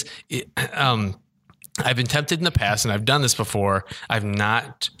thing is, I've been tempted in the past, and I've done this before. I've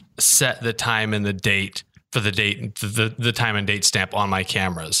not set the time and the date for the time and date stamp on my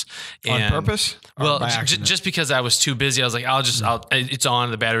cameras. On purpose? Well, just because I was too busy, I was like, it's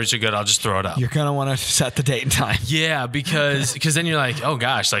on, the batteries are good, I'll just throw it up. You're going to want to set the date and time. Yeah, because then you're like, oh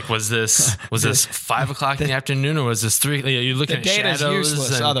gosh, like was this 5 o'clock in the afternoon, or was this 3? You're looking at shadows. The data is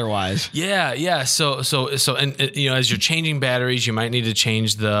useless otherwise. Yeah. So, and you know, as you're changing batteries, you might need to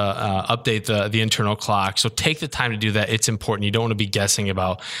change update the internal clock. So take the time to do that. It's important. You don't want to be guessing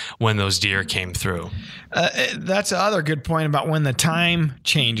about when those deer came through. That's the other good point about when the time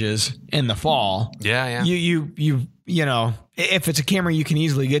changes in the fall. Yeah. You know, if it's a camera you can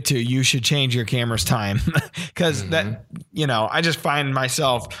easily get to, you should change your camera's time, because that, you know, I just find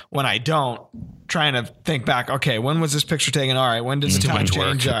myself when I don't, trying to think back, okay, when was this picture taken? All right, when did the time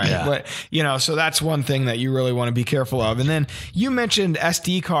change? All right, but you know, so that's one thing that you really want to be careful of. And then you mentioned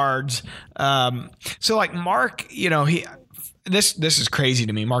SD cards. So like Mark, you know, this is crazy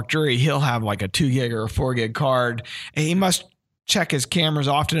to me. Mark Drury, he'll have like a 2 gig or a 4 gig card, and he must check his cameras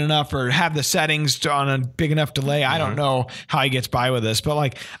often enough or have the settings on a big enough delay. I don't know how he gets by with this, but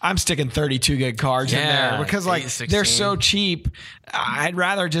like I'm sticking 32 gig cards in there because like they're so cheap. I'd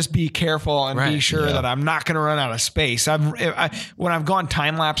rather just be careful and be sure that I'm not going to run out of space. When I've gone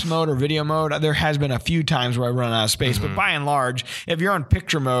time lapse mode or video mode, there has been a few times where I run out of space, but by and large, if you're on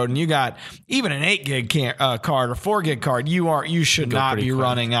picture mode and you got even an 8 gig card or 4 gig card, you should not be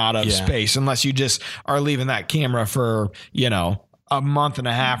running out of space unless you just are leaving that camera for, you know, a month and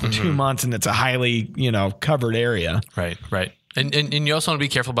a half or 2 months, and it's a highly, you know, covered area. Right. And you also want to be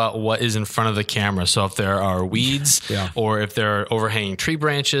careful about what is in front of the camera. So if there are weeds or if there are overhanging tree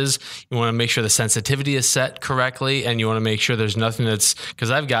branches, you want to make sure the sensitivity is set correctly, and you want to make sure there's nothing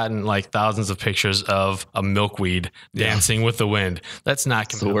because I've gotten like thousands of pictures of a milkweed dancing with the wind. That's not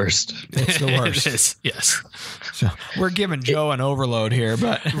the worst. It's the worst. It is, yes. So we're giving Joe an overload here,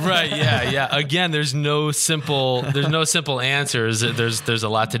 but right. Yeah. Again, there's no simple answers. There's a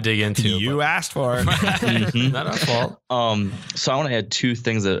lot to dig into. You asked for it. Not our fault. So I want to add 2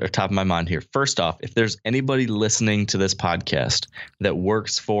 things that are top of my mind here. First off, if there's anybody listening to this podcast that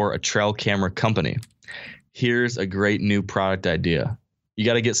works for a trail camera company, here's a great new product idea. You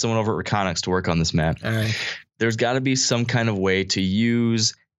got to get someone over at Reconyx to work on this, Matt. All right. There's got to be some kind of way to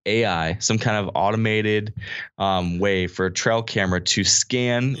use AI, some kind of automated way for a trail camera to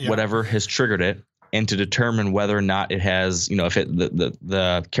scan whatever has triggered it and to determine whether or not it has, if it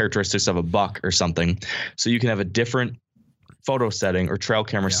the characteristics of a buck or something. So you can have a different photo setting or trail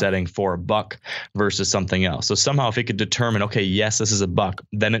camera setting for a buck versus something else. So somehow if it could determine, okay, yes, this is a buck,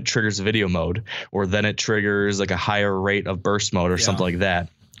 then it triggers video mode, or then it triggers like a higher rate of burst mode or something like that.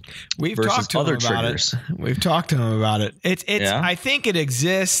 We've talked to him about it. We've talked to him about it. It's I think it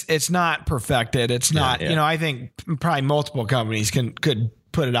exists. It's not perfected. It's not, I think probably multiple companies could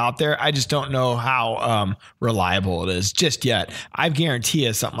put it out there. I just don't know how reliable it is just yet. I guarantee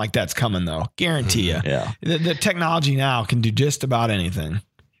you something like that's coming though. Guarantee you. Yeah. The technology now can do just about anything.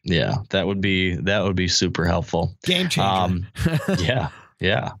 Yeah. That would be super helpful. Game changer.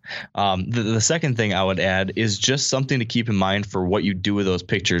 Yeah. The second thing I would add is just something to keep in mind for what you do with those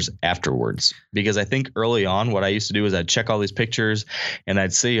pictures afterwards. Because I think early on, what I used to do is I'd check all these pictures and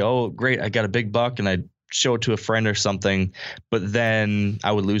I'd say, oh, great, I got a big buck, and I'd show it to a friend or something, but then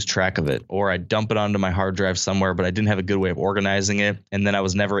I would lose track of it, or I'd dump it onto my hard drive somewhere, but I didn't have a good way of organizing it. And then I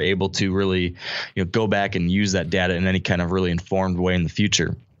was never able to really, go back and use that data in any kind of really informed way in the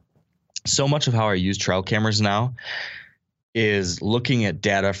future. So much of how I use trail cameras now is looking at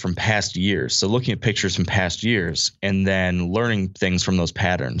data from past years. So looking at pictures from past years and then learning things from those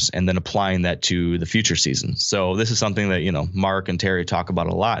patterns and then applying that to the future season. So this is something that, Mark and Terry talk about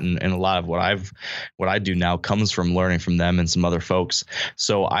a lot. And a lot of what I do now comes from learning from them and some other folks.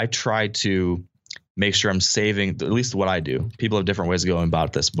 So I try to make sure I'm saving, at least what I do. People have different ways of going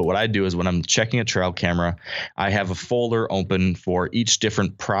about this, but what I do is when I'm checking a trail camera, I have a folder open for each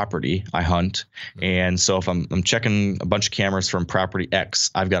different property I hunt. And so if I'm checking a bunch of cameras from property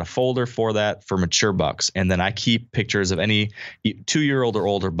X, I've got a folder for that for mature bucks. And then I keep pictures of any 2-year-old or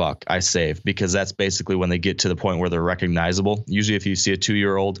older buck I save, because that's basically when they get to the point where they're recognizable. Usually if you see a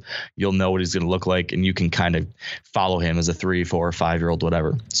 2-year-old, you'll know what he's going to look like, and you can kind of follow him as a 3, 4, or 5-year-old,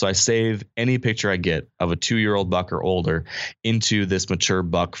 whatever. So I save any picture I get of a 2-year-old buck or older into this mature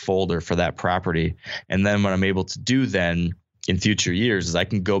buck folder for that property. And then what I'm able to do then in future years is I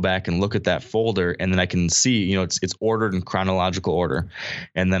can go back and look at that folder, and then I can see, it's ordered in chronological order.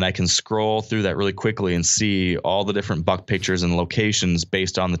 And then I can scroll through that really quickly and see all the different buck pictures and locations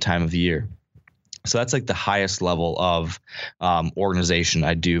based on the time of the year. So that's like the highest level of organization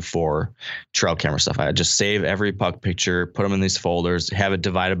I do for trail camera stuff. I just save every buck picture, put them in these folders, have it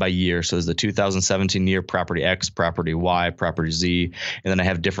divided by year. So there's the 2017 year, property X, property Y, property Z, and then I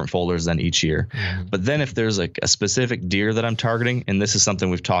have different folders then each year. Mm-hmm. But then if there's like a specific deer that I'm targeting, and this is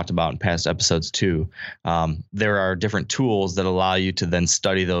something we've talked about in past episodes too, there are different tools that allow you to then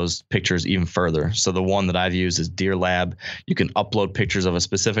study those pictures even further. So the one that I've used is Deer Lab. You can upload pictures of a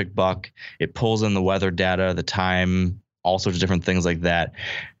specific buck. It pulls in the weather data, the time, all sorts of different things like that,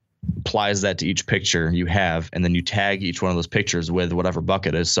 applies that to each picture you have, and then you tag each one of those pictures with whatever buck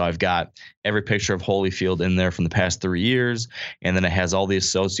it is. So I've got every picture of Holyfield in there from the past 3 years, and then it has all the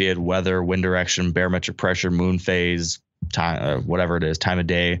associated weather, wind direction, barometric pressure, moon phase, time, whatever it is, time of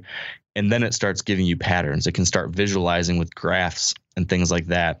day. And then it starts giving you patterns. It can start visualizing with graphs and things like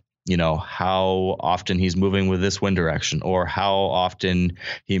that. How often he's moving with this wind direction, or how often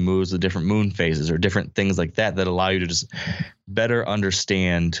he moves with different moon phases, or different things like that allow you to just better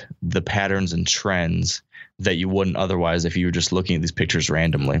understand the patterns and trends that you wouldn't otherwise if you were just looking at these pictures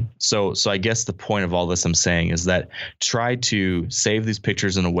randomly. So I guess the point of all this I'm saying is that try to save these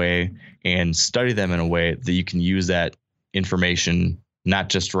pictures in a way and study them in a way that you can use that information not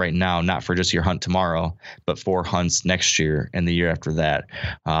just right now, not for just your hunt tomorrow, but for hunts next year and the year after that.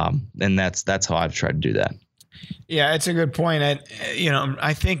 And that's how I've tried to do that. Yeah, it's a good point.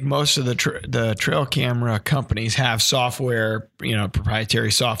 I think most of the trail camera companies have software,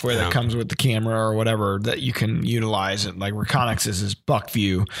 proprietary software that comes with the camera or whatever that you can utilize. Like Reconyx is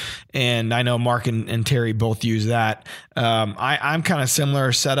BuckView, and I know Mark and Terry both use that. I'm kind of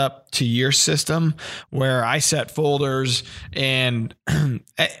similar setup to your system where I set folders, and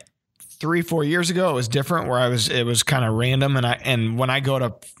 3-4 years ago, it was different where it was kind of random. And when I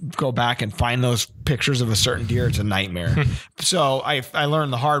go back and find those pictures of a certain deer, it's a nightmare. So I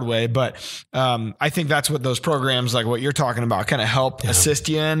learned the hard way, but I think that's what those programs like what you're talking about kind of help assist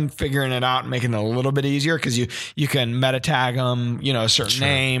you in figuring it out and making it a little bit easier. Cause you can meta tag them, a certain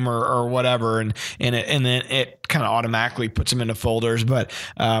name or whatever. And then it kind of automatically puts them into folders. But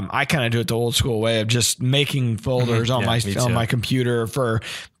I kind of do it the old school way of just making folders on my computer for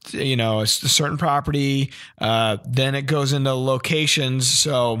a certain property. Then it goes into locations.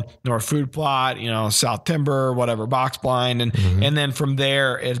 So North Food Plot, South Timber, whatever, box blind. And then from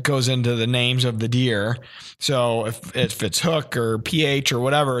there, it goes into the names of the deer. So if it's hook or PH or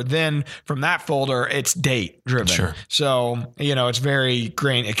whatever, then from that folder, it's date driven. Sure. So, it's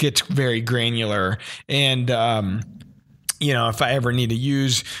it gets very granular. And, if I ever need to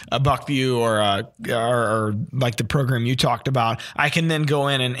use a Buckview or like the program you talked about, I can then go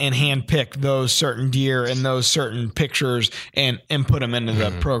in and hand pick those certain deer and those certain pictures and put them into the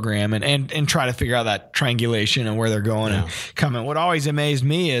program and try to figure out that triangulation and where they're going and coming. What always amazed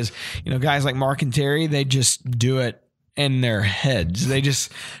me is, guys like Mark and Terry, they just do it in their heads. They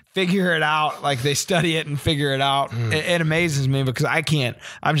just figure it out. Like they study it and figure it out. It amazes me because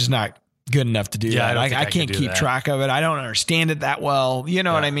I'm just not good enough to do that. I can't keep track of it. I don't understand it that well. You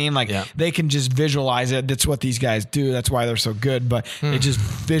know what I mean? Like they can just visualize it. That's what these guys do. That's why they're so good, but they just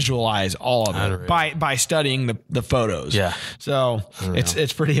visualize all of it by studying the photos. Yeah. So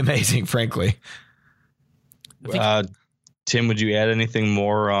it's pretty amazing, frankly. Tim, would you add anything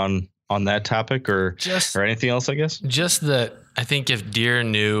more on that topic or anything else, I guess? Just that I think if deer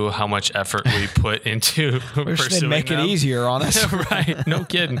knew how much effort we put into pursuing make them, it easier on us. Right. No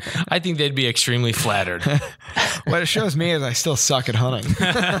kidding. I think they'd be extremely flattered. What it shows me is I still suck at hunting.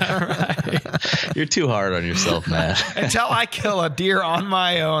 Right. You're too hard on yourself, Matt. Until I kill a deer on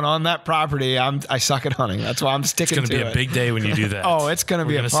my own on that property, I suck at hunting. That's why I'm sticking to it. It's going to be a big day when you do that. Oh, it's going to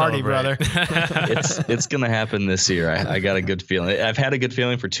be a party, brother. It's going to happen this year. I got a good feeling. I've had a good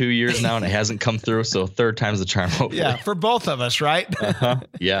feeling for 2 years now, and it hasn't come through. So third time's the charm. Hopefully. Yeah, for both of us, right?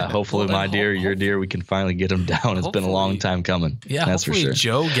 Yeah, hopefully my deer, your deer, we can finally get them down. It's been a long time coming. Yeah, that's for sure.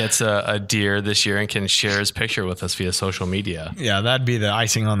 Joe gets a deer this year and can share his picture with us via social media. Yeah, that'd be the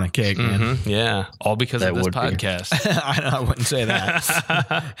icing on the cake, man. Yeah, all because of this podcast. I wouldn't say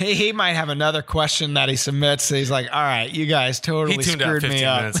that. He might have another question that he submits. He's like, all right, you guys totally screwed me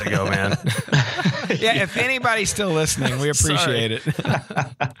up. He tuned out 15 minutes ago, man. Yeah, if anybody's still listening, we appreciate it.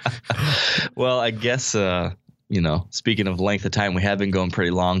 Well, I guess speaking of length of time, we have been going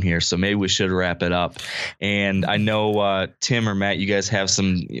pretty long here, so maybe we should wrap it up. And I know Tim or Matt, you guys have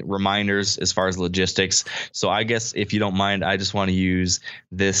some reminders as far as logistics. So I guess if you don't mind, I just want to use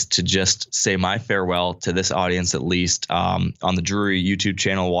this to just say my farewell to this audience, at least on the Drury YouTube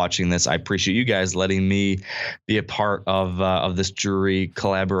channel watching this. I appreciate you guys letting me be a part of this Drury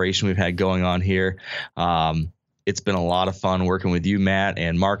collaboration we've had going on here. It's been a lot of fun working with you, Matt,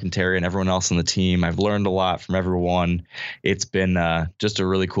 and Mark and Terry and everyone else on the team. I've learned a lot from everyone. It's been just a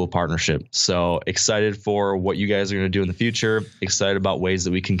really cool partnership. So excited for what you guys are going to do in the future. Excited about ways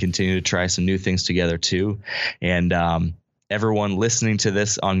that we can continue to try some new things together too. And everyone listening to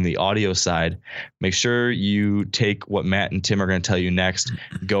this on the audio side, make sure you take what Matt and Tim are going to tell you next.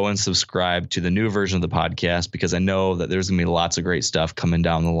 Go and subscribe to the new version of the podcast, because I know that there's going to be lots of great stuff coming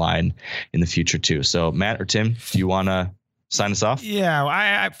down the line in the future too. So Matt or Tim, do you want to sign us off? Yeah.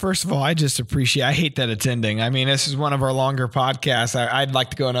 I first of all, I just appreciate, I hate that it's ending. I mean, this is one of our longer podcasts. I'd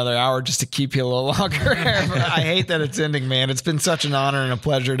like to go another hour just to keep you a little longer. I hate that it's ending, man. It's been such an honor and a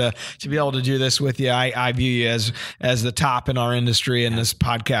pleasure to be able to do this with you. I view you as the top in our industry in this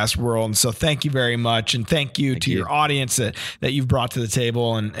podcast world. And so thank you very much. And thank you to your audience that you've brought to the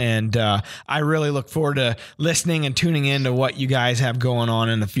table. And I really look forward to listening and tuning into what you guys have going on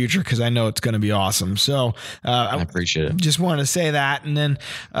in the future, because I know it's going to be awesome. So I appreciate it. Just wanted to say that. And then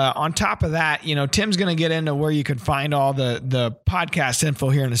on top of that, Tim's going to get into where you can find all the podcast info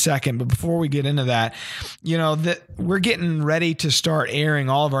here in a second. But before we get into that, we're getting ready to start airing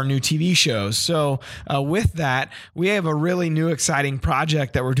all of our new TV shows. So with that, we have a really new, exciting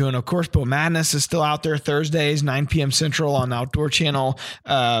project that we're doing. Of course, Bow Madness is still out there Thursdays, 9 p.m. Central on Outdoor Channel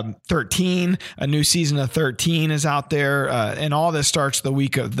 13. A new season of 13 is out there. And all this starts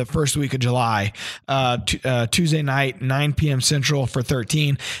the first week of July, Tuesday night, 9 p.m. Central for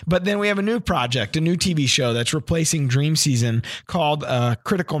 13. But then we have a new project, a new TV show that's replacing Dream Season called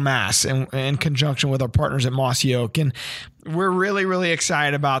Critical Mass in conjunction with our partners at Mossy Oak. And we're really, really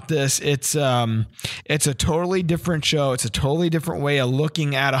excited about this. It's a totally different show. It's a totally different way of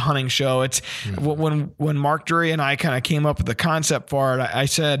looking at a hunting show. It's when Mark Drury and I kind of came up with the concept for it, I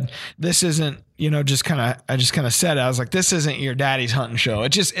said, this isn't, I just kind of said it. I was like, this isn't your daddy's hunting show.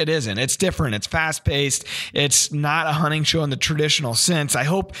 It isn't. It's different. It's fast paced. It's not a hunting show in the traditional sense. I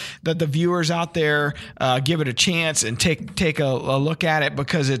hope that the viewers out there give it a chance and take a look at it,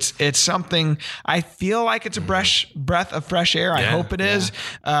 because it's something, I feel like it's a breath of fresh air. I hope it is.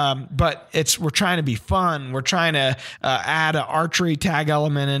 But we're trying to be fun. We're trying to add an archery tag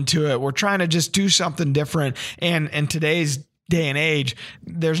element into it. We're trying to just do something different. And in today's day and age,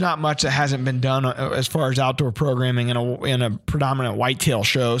 there's not much that hasn't been done as far as outdoor programming in a predominant whitetail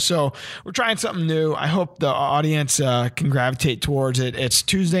show. So we're trying something new. I hope the audience can gravitate towards it. It's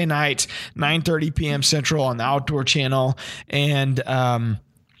Tuesday nights, 9:30 p.m. Central on the Outdoor Channel. And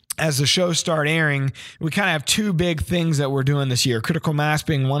as the shows start airing, we kind of have two big things that we're doing this year, Critical Mass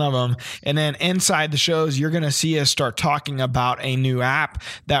being one of them. And then inside the shows, you're going to see us start talking about a new app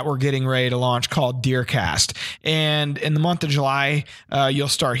that we're getting ready to launch called DeerCast. And in the month of July, you'll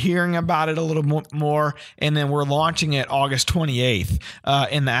start hearing about it a little more. And then we're launching it August 28th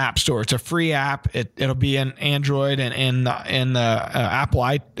in the App Store. It's a free app. It'll be in Android and in the Apple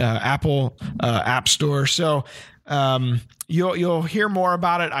App Store. So you'll hear more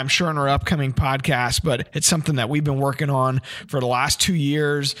about it, I'm sure, in our upcoming podcast, but it's something that we've been working on for the last 2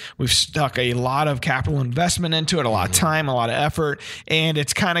 years. We've stuck a lot of capital investment into it, a lot of time, a lot of effort, and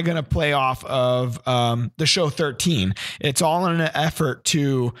it's kind of going to play off of the show 13. It's all in an effort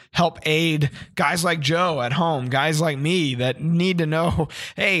to help aid guys like Joe at home, guys like me that need to know,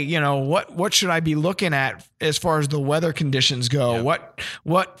 hey, what should I be looking at as far as the weather conditions go? Yep.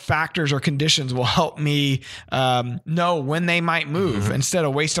 What factors or conditions will help me know when they might move instead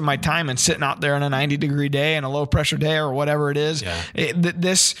of wasting my time and sitting out there on a 90-degree day and a low pressure day or whatever it is. Yeah.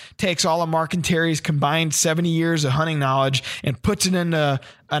 This takes all of Mark and Terry's combined 70 years of hunting knowledge and puts it into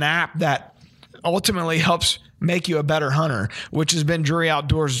an app that ultimately helps make you a better hunter, which has been Drury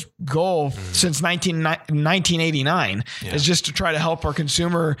Outdoors' goal since 1989, is just to try to help our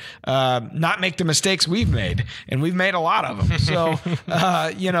consumer not make the mistakes we've made. And we've made a lot of them. So,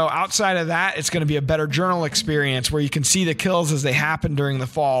 outside of that, it's going to be a better journal experience where you can see the kills as they happen during the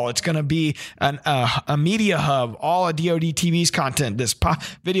fall. It's going to be a media hub, all of DoD TV's content, this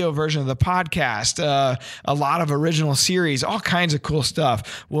video version of the podcast, a lot of original series, all kinds of cool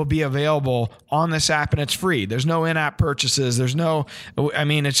stuff will be available on this app, and it's free. There's no in-app purchases.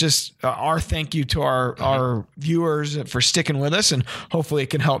 It's just our thank you to our viewers for sticking with us, and hopefully it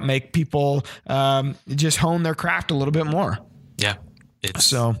can help make people just hone their craft a little bit more. Yeah.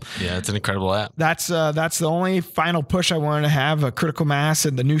 It's an incredible app. That's the only final push I wanted to have, a Critical Mass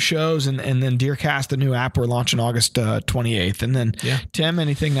and the new shows, and then DeerCast, the new app we're launching August 28th. And then Tim,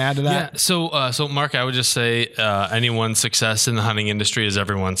 anything to add to that? Yeah. So Mark, I would just say anyone's success in the hunting industry is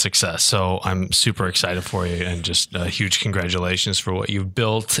everyone's success. So I'm super excited for you, and just huge congratulations for what you've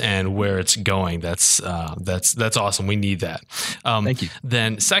built and where it's going. That's awesome. We need that. Thank you.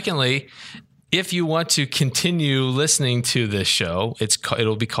 Then secondly, if you want to continue listening to this show,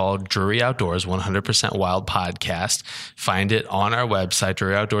 it'll be called Drury Outdoors 100% Wild Podcast. Find it on our website,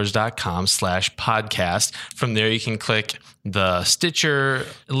 druryoutdoors.com/podcast. From there, you can click the Stitcher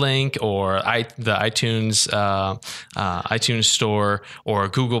link or the iTunes store or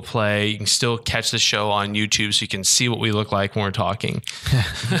Google Play. You can still catch the show on YouTube, so you can see what we look like when we're talking.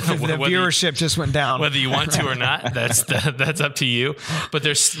 The viewership just went down. Whether you want to or not, that's up to you. But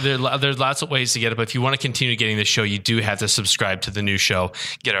there's lots of ways to get it. But if you want to continue getting the show, you do have to subscribe to the new show.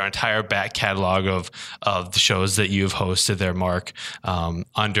 Get our entire back catalog of the shows that you've hosted there, Mark,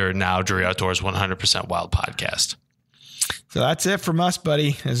 under now Drury Outdoors 100% Wild Podcast. So that's it from us,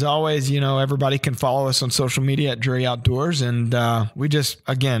 buddy. As always, everybody can follow us on social media at Drury Outdoors. And I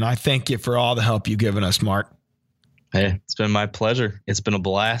thank you for all the help you've given us, Mark. Hey, it's been my pleasure. It's been a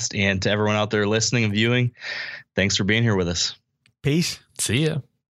blast. And to everyone out there listening and viewing, thanks for being here with us. Peace. See ya.